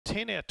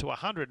10 out to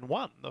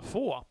 101, the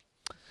 4.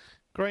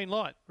 Green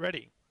light,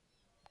 ready.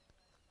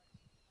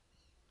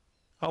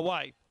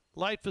 Away.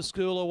 Late for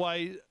school,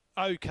 away.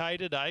 Okay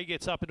today,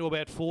 gets up into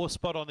about 4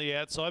 spot on the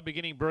outside.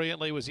 Beginning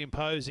brilliantly was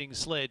Imposing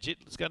Sledge.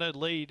 It's going to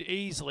lead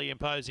easily,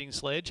 Imposing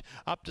Sledge.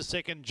 Up to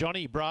second,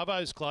 Johnny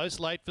Bravo's close.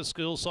 Late for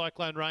school,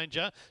 Cyclone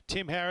Ranger.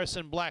 Tim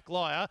Harrison, Black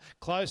Liar.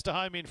 Close to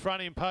home in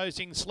front,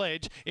 Imposing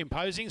Sledge.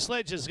 Imposing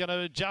Sledge is going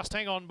to just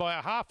hang on by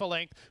a half a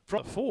length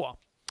from the 4.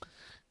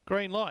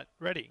 Green light,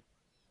 ready.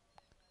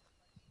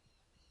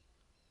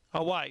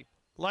 Away.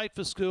 Late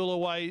for school,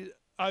 away.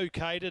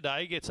 Okay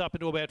today, gets up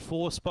into about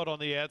 4 spot on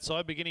the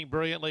outside. Beginning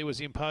brilliantly was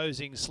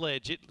Imposing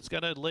Sledge. It's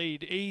going to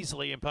lead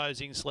easily,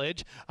 Imposing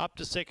Sledge. Up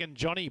to second,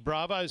 Johnny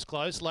Bravo's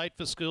close. Late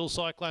for school,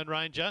 Cyclone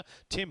Ranger.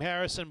 Tim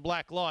Harrison,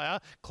 Black Liar.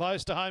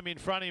 Close to home in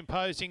front,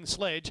 Imposing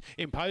Sledge.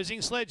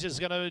 Imposing Sledge is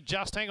going to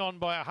just hang on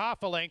by a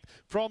half a length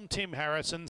from Tim Harrison.